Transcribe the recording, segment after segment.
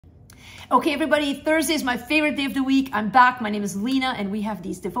Okay, everybody, Thursday is my favorite day of the week. I'm back. My name is Lina, and we have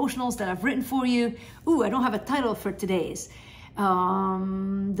these devotionals that I've written for you. Ooh, I don't have a title for today's.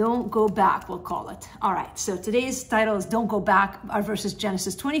 Don't Go Back, we'll call it. All right, so today's title is Don't Go Back. Our verse is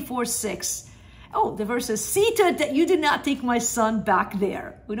Genesis 24:6. Oh, the verse is, see to it that you did not take my son back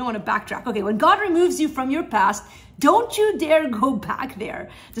there. We don't want to backtrack. Okay, when God removes you from your past, don't you dare go back there.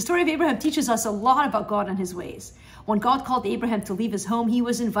 The story of Abraham teaches us a lot about God and his ways. When God called Abraham to leave his home, he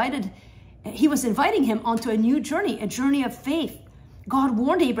was inviting him onto a new journey, a journey of faith. God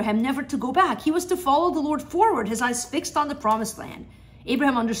warned Abraham never to go back. He was to follow the Lord forward, his eyes fixed on the promised land.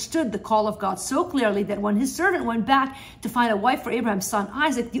 Abraham understood the call of God so clearly that when his servant went back to find a wife for Abraham's son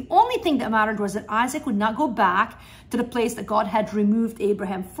Isaac, the only thing that mattered was that Isaac would not go back to the place that God had removed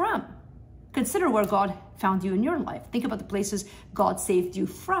Abraham from. Consider where God found you in your life. Think about the places God saved you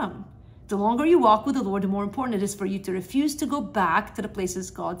from. The longer you walk with the Lord, the more important it is for you to refuse to go back to the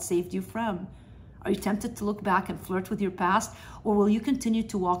places God saved you from. Are you tempted to look back and flirt with your past, or will you continue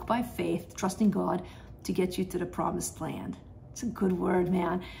to walk by faith, trusting God to get you to the promised land? It's a good word,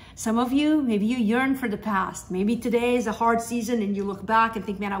 man. Some of you, maybe you yearn for the past. Maybe today is a hard season and you look back and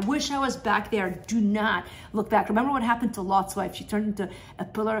think, man, I wish I was back there. Do not look back. Remember what happened to Lot's wife? She turned into a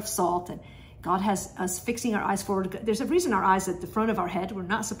pillar of salt, and God has us fixing our eyes forward. There's a reason our eyes at the front of our head. We're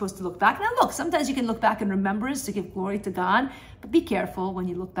not supposed to look back. Now look, sometimes you can look back in remembrance to give glory to God, but be careful when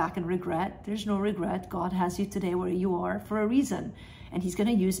you look back and regret. There's no regret. God has you today where you are for a reason, and he's going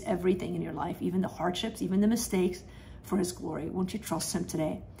to use everything in your life, even the hardships, even the mistakes, for his glory. Won't you trust him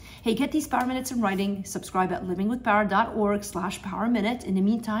today? Hey, get these Power Minutes in writing. Subscribe at livingwithpower.org/Power Minute. In the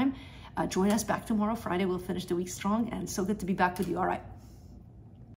meantime, join us back tomorrow, Friday. We'll finish the week strong, and so good to be back with you. All right.